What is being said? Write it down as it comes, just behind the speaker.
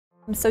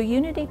So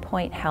Unity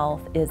Point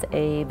Health is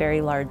a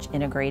very large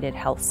integrated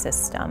health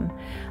system.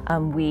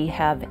 We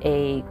have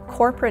a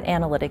corporate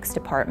analytics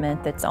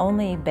department that's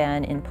only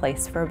been in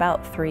place for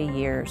about 3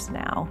 years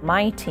now.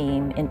 My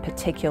team in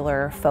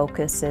particular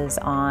focuses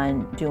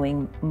on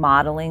doing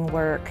modeling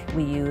work.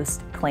 We use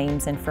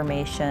claims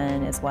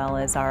information as well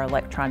as our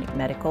electronic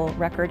medical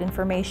record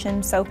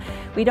information. So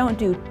we don't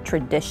do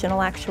traditional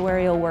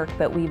actuarial work,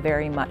 but we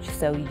very much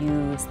so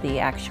use the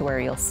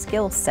actuarial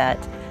skill set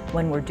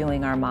when we're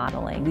doing our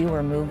modeling. We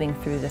were moving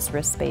through this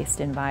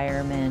risk-based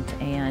environment,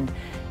 and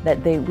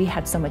we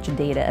had so much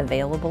data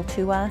available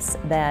to us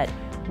that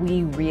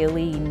we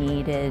really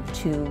needed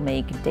to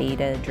make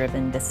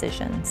data-driven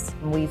decisions.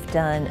 We've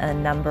done a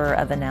number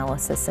of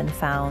analysis and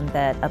found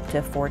that up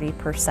to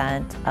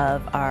 40%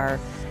 of our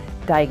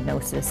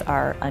diagnoses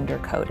are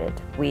undercoded.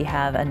 We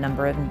have a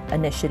number of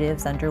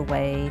initiatives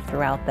underway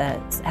throughout the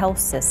health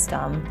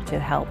system to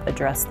help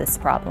address this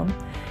problem.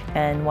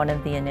 And one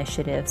of the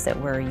initiatives that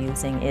we're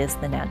using is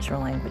the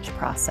natural language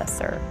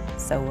processor.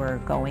 So we're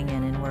going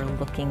in and we're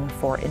looking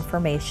for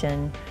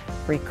information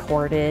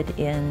recorded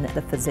in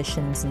the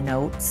physician's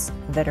notes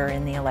that are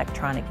in the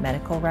electronic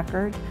medical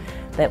record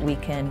that we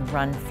can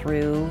run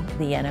through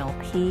the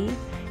NLP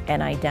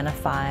and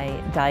identify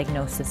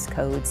diagnosis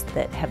codes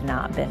that have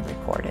not been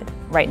recorded.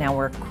 Right now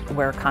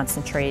we're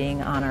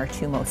concentrating on our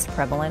 2 most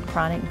prevalent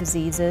chronic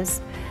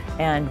diseases,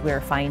 and we're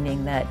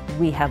finding that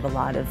we have a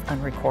lot of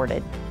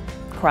unrecorded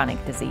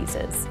chronic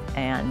diseases.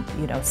 And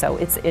so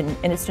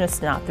it's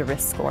just not the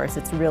risk scores,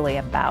 it's really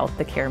about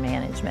the care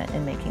management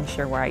and making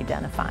sure we're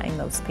identifying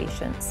those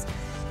patients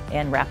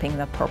and wrapping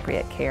the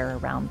appropriate care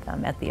around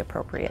them at the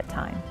appropriate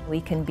time.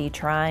 We can be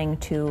trying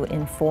to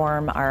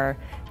inform our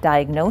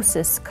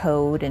diagnosis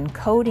code and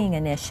coding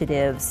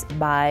initiatives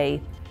by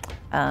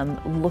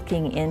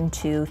looking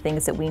into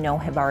things that we know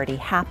have already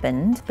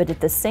happened, but at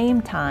the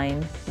same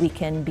time, we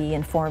can be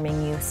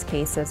informing use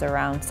cases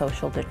around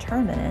social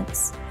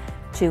determinants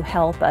to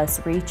help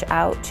us reach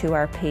out to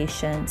our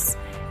patients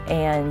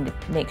and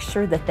make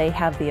sure that they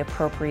have the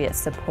appropriate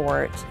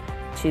support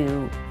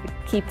to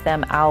keep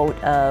them out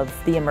of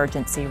the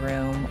emergency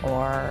room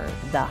or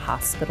the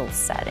hospital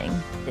setting.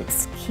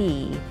 It's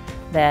key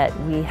that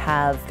we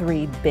have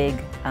 3 big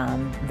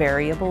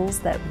variables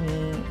that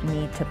we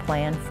need to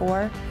plan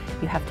for.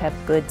 You have to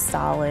have good,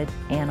 solid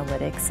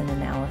analytics and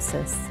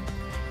analysis.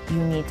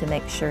 You need to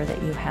make sure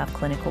that you have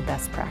clinical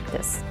best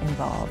practice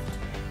involved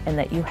and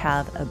that you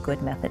have a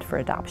good method for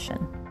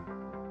adoption.